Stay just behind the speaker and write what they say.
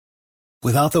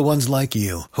Without the ones like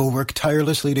you, who work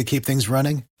tirelessly to keep things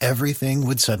running, everything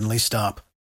would suddenly stop.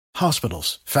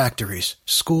 Hospitals, factories,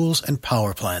 schools, and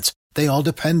power plants, they all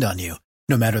depend on you.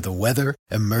 No matter the weather,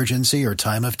 emergency, or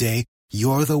time of day,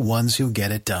 you're the ones who get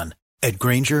it done. At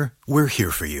Grainger, we're here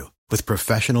for you with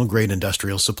professional-grade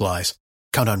industrial supplies.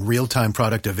 Count on real-time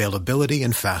product availability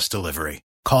and fast delivery.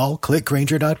 Call, click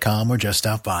Grainger.com, or just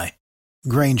stop by.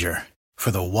 Grainger, for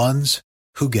the ones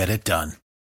who get it done.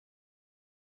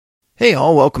 Hey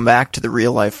all, welcome back to the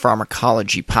Real Life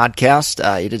Pharmacology podcast.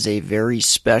 It is a very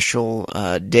special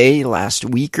day, last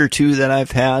week or two that I've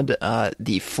had.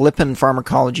 The Flippin'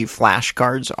 Pharmacology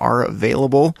flashcards are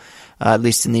available, at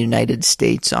least in the United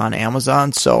States, on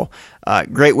Amazon. So,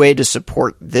 great way to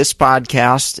support this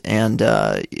podcast and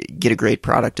get a great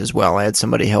product as well. I had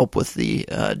somebody help with the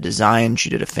design.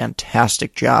 She did a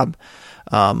fantastic job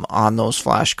on those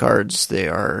flashcards. They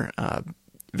are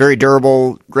very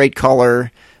durable, great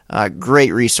color.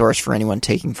 Great resource for anyone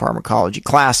taking pharmacology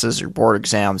classes or board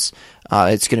exams.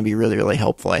 It's going to be really, really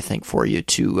helpful, I think, for you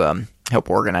to help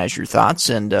organize your thoughts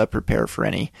and prepare for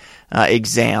any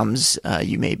exams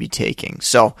you may be taking.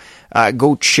 So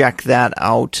go check that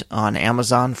out on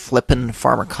Amazon, Flippin'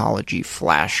 Pharmacology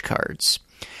flashcards.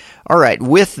 All right,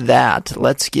 with that,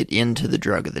 let's get into the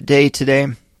drug of the day today,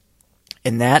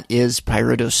 and that is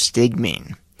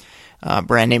Pyridostigmine.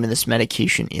 Brand name of this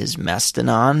medication is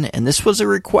Mestinon, and this was a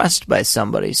request by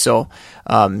somebody. So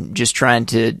just trying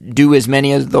to do as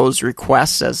many of those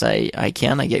requests as I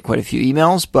can. I get quite a few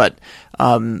emails, but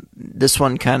this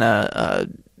one kind of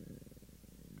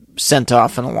sent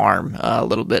off an alarm a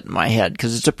little bit in my head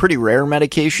because it's a pretty rare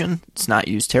medication. It's not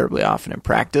used terribly often in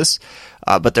practice,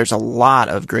 but there's a lot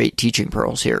of great teaching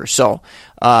pearls here. So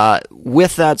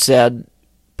with that said,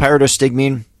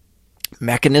 Pyridostigmine,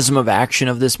 mechanism of action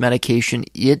of this medication,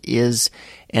 it is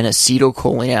an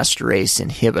acetylcholinesterase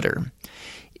inhibitor.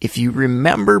 If you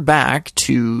remember back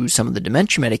to some of the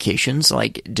dementia medications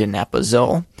like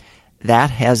donepezil, that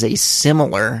has a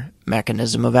similar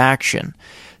mechanism of action.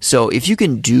 So if you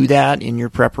can do that in your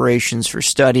preparations for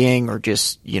studying or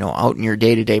just, out in your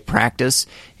day-to-day practice,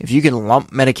 if you can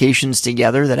lump medications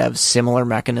together that have similar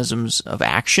mechanisms of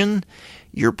action,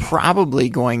 you're probably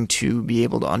going to be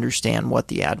able to understand what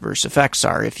the adverse effects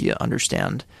are. If you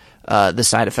understand the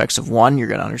side effects of one, you're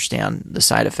going to understand the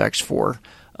side effects for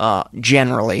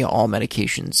generally all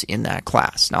medications in that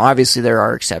class. Now, obviously, there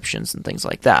are exceptions and things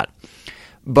like that.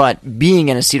 But being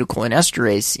an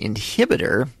acetylcholinesterase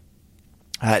inhibitor,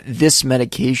 this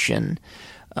medication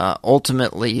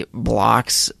ultimately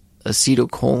blocks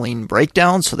acetylcholine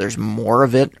breakdown, so there's more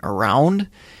of it around.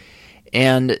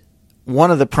 And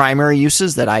one of the primary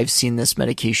uses that I've seen this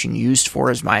medication used for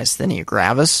is myasthenia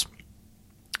gravis.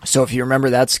 So if you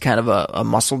remember, that's kind of a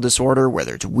muscle disorder where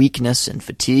there's weakness and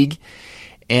fatigue.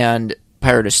 And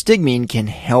pyridostigmine can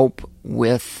help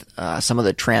with some of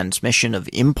the transmission of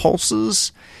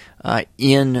impulses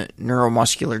in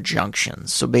neuromuscular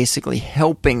junctions. So basically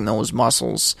helping those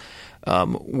muscles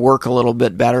work a little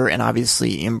bit better and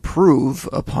obviously improve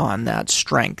upon that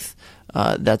strength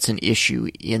that's an issue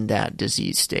in that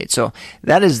disease state. So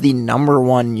that is the number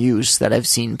one use that I've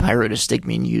seen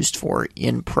pyridostigmine used for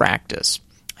in practice,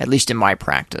 at least in my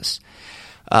practice.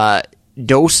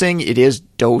 Dosing, it is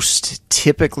dosed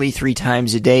typically 3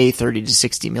 times a day. 30 to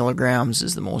 60 milligrams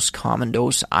is the most common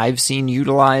dose I've seen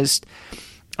utilized.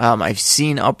 I've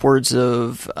seen upwards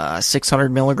of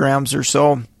 600 milligrams or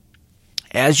so.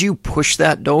 As you push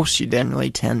that dose, you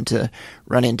generally tend to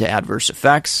run into adverse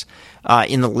effects.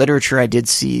 In the literature, I did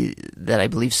see that I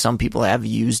believe some people have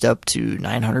used up to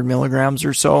 900 milligrams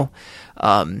or so.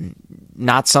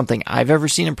 Not something I've ever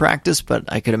seen in practice, but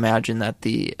I could imagine that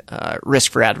the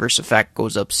risk for adverse effect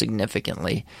goes up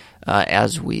significantly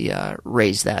as we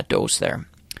raise that dose there.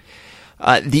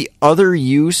 The other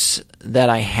use that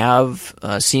I have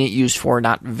seen it used for,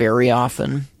 not very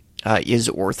often, is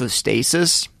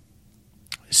orthostasis.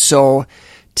 So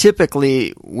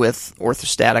typically with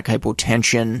orthostatic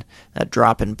hypotension, that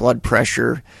drop in blood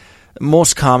pressure,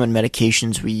 most common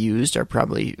medications we used are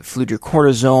probably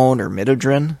fludrocortisone or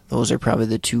midodrine. Those are probably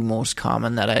the two most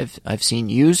common that I've seen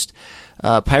used.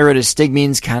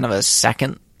 Pyridostigmine is kind of a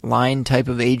second line type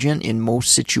of agent in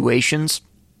most situations.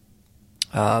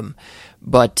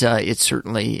 But it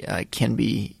certainly can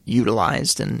be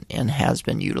utilized and has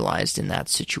been utilized in that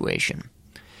situation.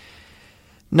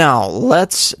 Now,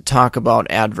 let's talk about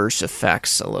adverse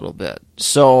effects a little bit.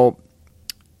 So,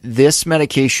 this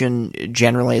medication,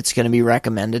 generally, it's going to be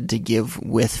recommended to give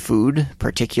with food,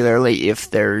 particularly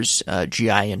if there's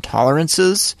GI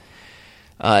intolerances,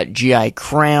 GI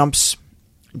cramps,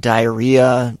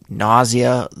 diarrhea,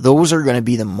 nausea, those are going to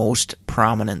be the most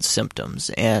prominent symptoms.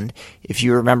 And if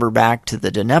you remember back to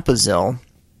the donepezil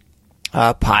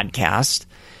podcast,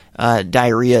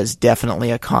 diarrhea is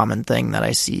definitely a common thing that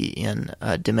I see in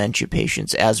dementia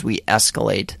patients as we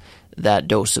escalate that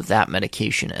dose of that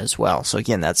medication as well. So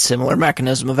again, that similar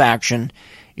mechanism of action,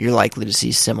 you're likely to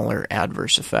see similar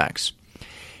adverse effects.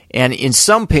 And in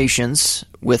some patients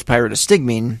with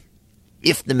pyridostigmine,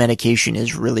 if the medication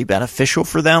is really beneficial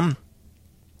for them,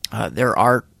 there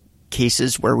are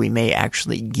cases where we may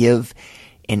actually give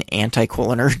an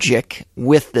anticholinergic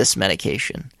with this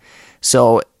medication.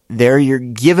 So there you're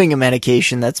giving a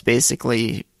medication that's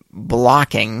basically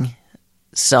blocking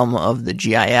some of the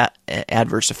GI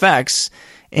adverse effects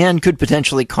and could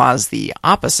potentially cause the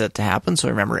opposite to happen. So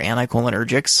remember,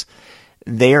 anticholinergics,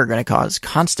 they are going to cause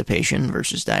constipation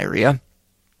versus diarrhea.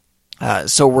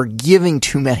 So we're giving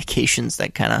two medications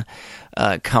that kind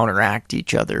of counteract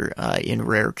each other in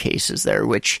rare cases there,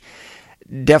 which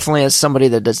definitely as somebody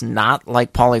that does not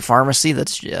like polypharmacy,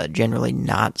 that's generally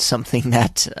not something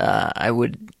that I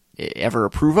would ever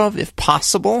approve of if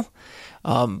possible.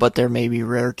 But there may be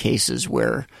rare cases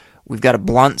where we've got to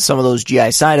blunt some of those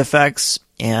GI side effects,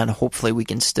 and hopefully we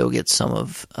can still get some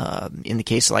of, in the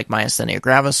case of like myasthenia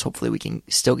gravis, hopefully we can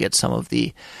still get some of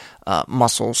the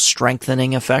muscle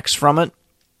strengthening effects from it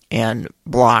and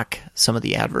block some of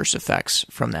the adverse effects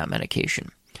from that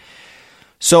medication.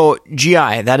 So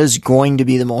GI, that is going to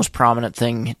be the most prominent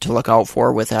thing to look out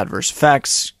for with adverse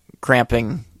effects: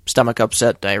 cramping, stomach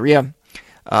upset, diarrhea.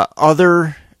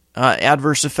 Other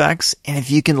adverse effects, and if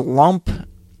you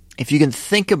can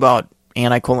think about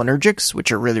anticholinergics,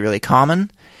 which are really, really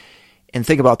common, and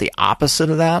think about the opposite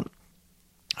of that.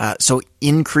 So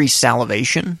increased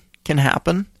salivation can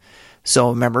happen. So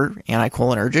remember,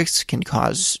 anticholinergics can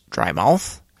cause dry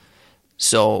mouth.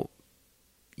 So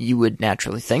you would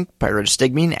naturally think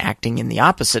pyridostigmine acting in the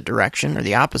opposite direction or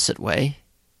the opposite way,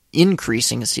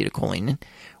 increasing acetylcholine,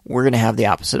 we're going to have the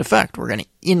opposite effect. We're going to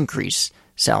increase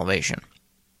salivation.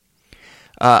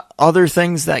 Other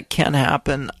things that can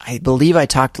happen, I believe I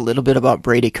talked a little bit about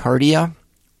bradycardia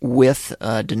with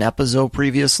donepezil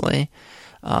previously.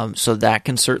 So that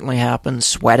can certainly happen.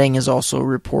 Sweating is also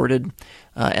reported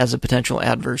as a potential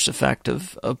adverse effect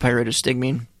of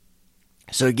pyridostigmine.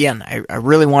 So again, I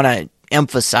really want to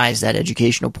emphasize that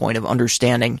educational point of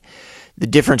understanding the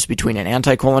difference between an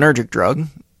anticholinergic drug,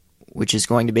 which is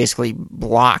going to basically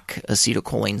block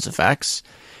acetylcholine's effects,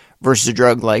 versus a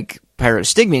drug like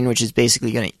pyridostigmine, which is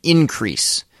basically going to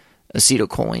increase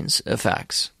acetylcholine's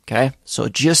effects. Okay, so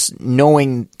just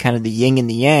knowing kind of the yin and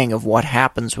the yang of what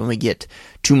happens when we get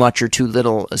too much or too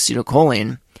little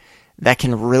acetylcholine, that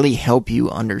can really help you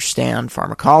understand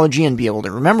pharmacology and be able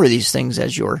to remember these things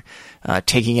as you're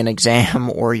taking an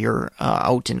exam or you're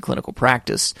out in clinical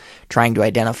practice trying to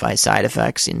identify side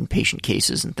effects in patient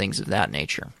cases and things of that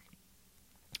nature.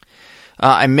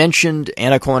 I mentioned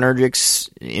anticholinergics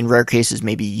in rare cases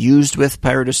may be used with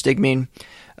pyridostigmine.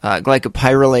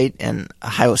 Glycopyrrolate and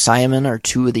hyoscyamine are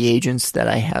two of the agents that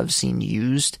I have seen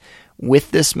used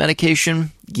with this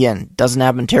medication. Again, doesn't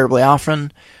happen terribly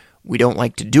often. We don't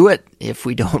like to do it if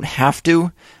we don't have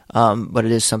to, but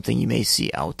it is something you may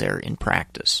see out there in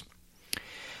practice.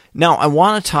 Now, I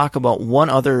want to talk about one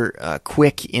other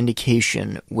quick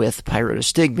indication with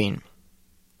pyridostigmine.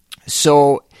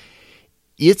 So,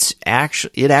 it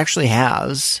actually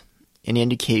has an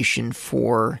indication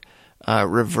for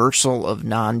reversal of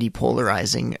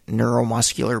non-depolarizing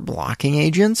neuromuscular blocking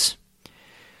agents.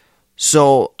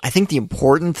 So I think the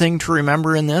important thing to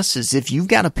remember in this is if you've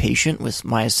got a patient with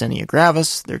myasthenia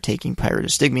gravis, they're taking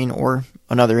pyridostigmine or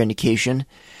another indication,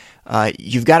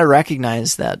 you've got to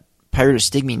recognize that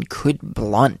pyridostigmine could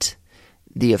blunt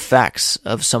the effects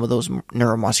of some of those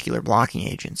neuromuscular blocking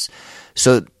agents.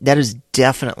 So that is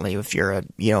definitely, if you're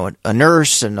a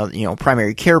nurse and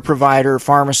primary care provider,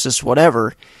 pharmacist,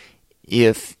 whatever,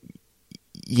 if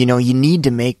you need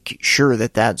to make sure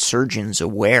that surgeon's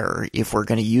aware, if we're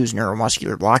going to use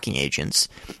neuromuscular blocking agents,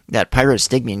 that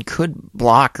pyridostigmine could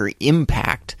block or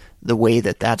impact the way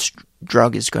that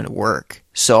drug is going to work.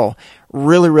 So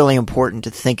really, really important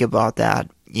to think about that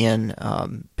in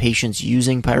patients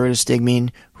using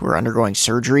pyridostigmine who are undergoing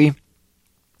surgery.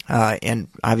 And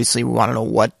obviously we want to know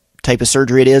what type of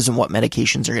surgery it is and what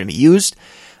medications are going to be used.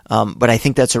 But I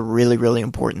think that's a really, really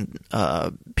important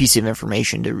piece of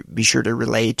information to be sure to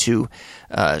relay to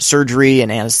surgery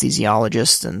and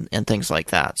anesthesiologists and things like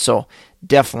that. So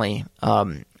definitely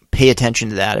pay attention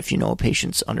to that if you know a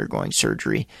patient's undergoing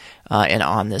surgery and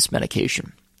on this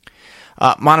medication.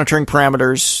 Monitoring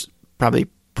parameters, probably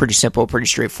pretty simple, pretty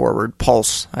straightforward.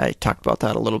 Pulse, I talked about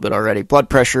that a little bit already. Blood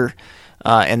pressure,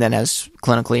 And then as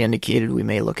clinically indicated, we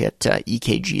may look at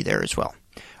EKG there as well.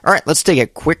 All right, let's take a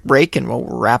quick break and we'll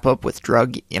wrap up with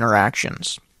drug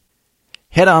interactions.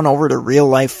 Head on over to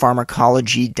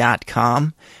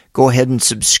reallifepharmacology.com. Go ahead and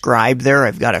subscribe there.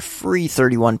 I've got a free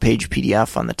 31-page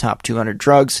PDF on the top 200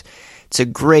 drugs. It's a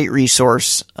great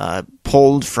resource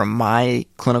pulled from my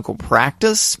clinical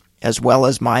practice as well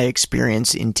as my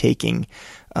experience in taking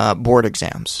board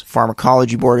exams,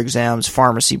 pharmacology board exams,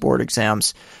 pharmacy board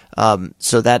exams.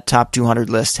 So that top 200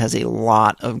 list has a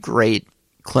lot of great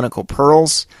clinical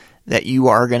pearls that you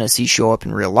are going to see show up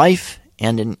in real life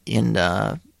and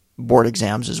in board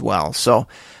exams as well. So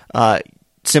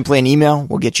simply an email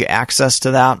will get you access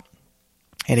to that.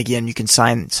 And again, you can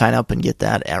sign up and get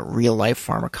that at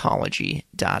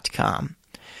reallifepharmacology.com.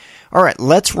 All right,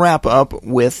 let's wrap up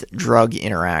with drug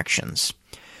interactions.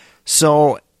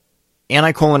 So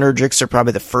anticholinergics are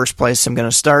probably the first place I'm going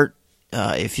to start.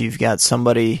 If you've got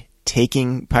somebody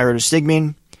taking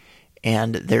pyridostigmine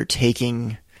and they're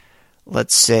taking,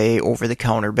 let's say,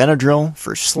 over-the-counter Benadryl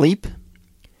for sleep,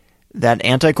 that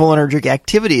anticholinergic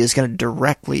activity is going to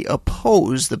directly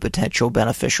oppose the potential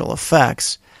beneficial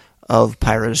effects of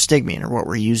pyridostigmine, or what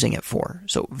we're using it for.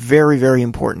 So very, very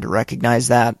important to recognize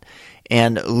that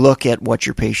and look at what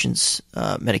your patient's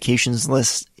medications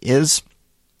list is,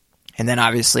 and then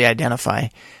obviously identify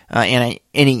any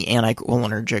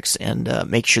anticholinergics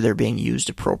and make sure they're being used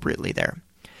appropriately there.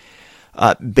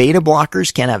 Beta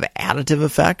blockers can have additive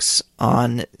effects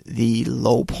on the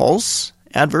low pulse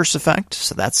adverse effect,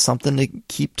 so that's something to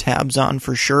keep tabs on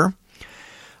for sure.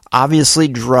 Obviously,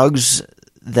 drugs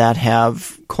that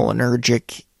have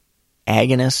cholinergic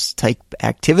agonist type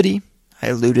activity, I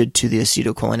alluded to the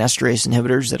acetylcholinesterase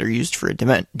inhibitors that are used for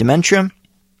dementia.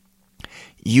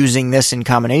 Using this in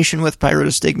combination with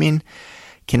pyridostigmine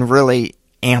can really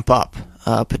amp up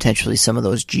potentially some of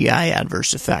those GI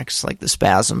adverse effects like the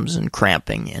spasms and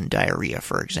cramping and diarrhea,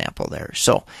 for example, there.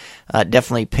 So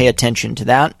definitely pay attention to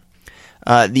that.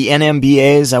 The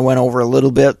NMBAs, I went over a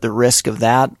little bit, the risk of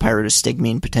that,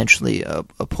 pyridostigmine potentially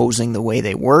opposing the way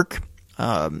they work.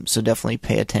 So definitely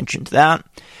pay attention to that.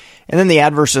 And then the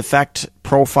adverse effect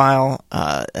profile,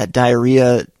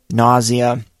 diarrhea,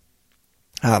 nausea.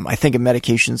 I think of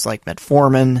medications like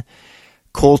metformin.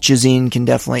 Colchicine can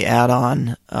definitely add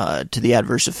on to the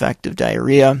adverse effect of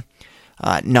diarrhea.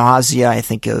 Nausea, I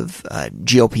think of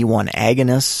GLP-1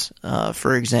 agonists,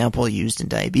 for example, used in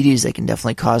diabetes. They can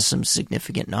definitely cause some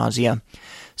significant nausea.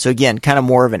 So again, kind of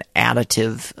more of an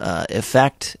additive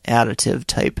effect, additive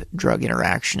type drug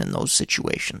interaction in those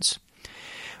situations.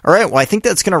 All right, well, I think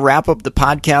that's going to wrap up the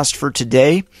podcast for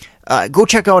today. Go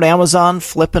check out Amazon,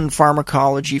 Flippin'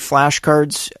 Pharmacology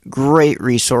flashcards. Great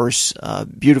resource,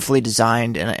 beautifully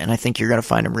designed, and I think you're going to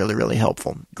find them really, really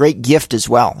helpful. Great gift as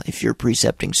well if you're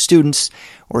precepting students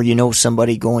or you know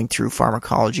somebody going through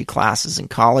pharmacology classes in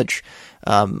college.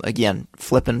 Again,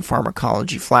 Flippin'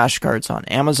 Pharmacology flashcards on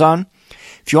Amazon.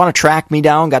 If you want to track me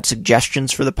down, got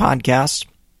suggestions for the podcast,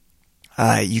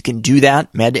 you can do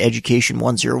that,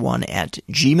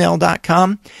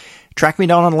 mededucation101@gmail.com. Track me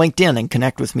down on LinkedIn and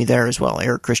connect with me there as well.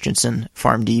 Eric Christensen,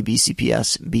 PharmD,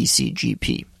 BCPS,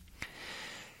 BCGP.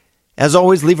 As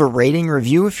always, leave a rating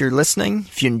review if you're listening.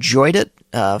 If you enjoyed it,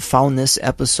 found this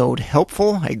episode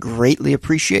helpful, I greatly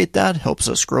appreciate that. Helps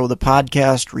us grow the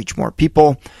podcast, reach more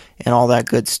people, and all that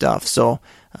good stuff. So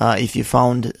if you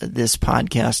found this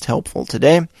podcast helpful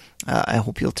today, I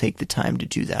hope you'll take the time to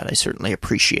do that. I certainly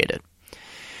appreciate it.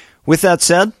 With that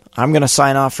said, I'm going to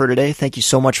sign off for today. Thank you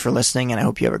so much for listening, and I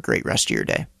hope you have a great rest of your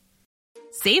day.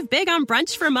 Save big on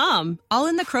brunch for mom, all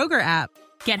in the Kroger app.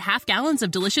 Get half gallons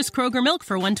of delicious Kroger milk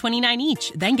for $1.29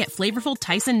 each. Then get flavorful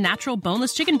Tyson natural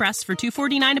boneless chicken breasts for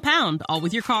 $2.49 a pound, all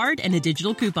with your card and a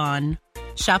digital coupon.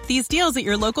 Shop these deals at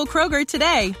your local Kroger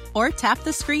today, or tap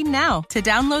the screen now to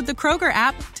download the Kroger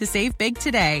app to save big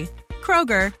today.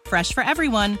 Kroger, fresh for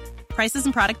everyone. Prices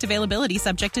and product availability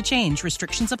subject to change.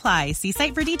 Restrictions apply. See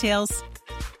site for details.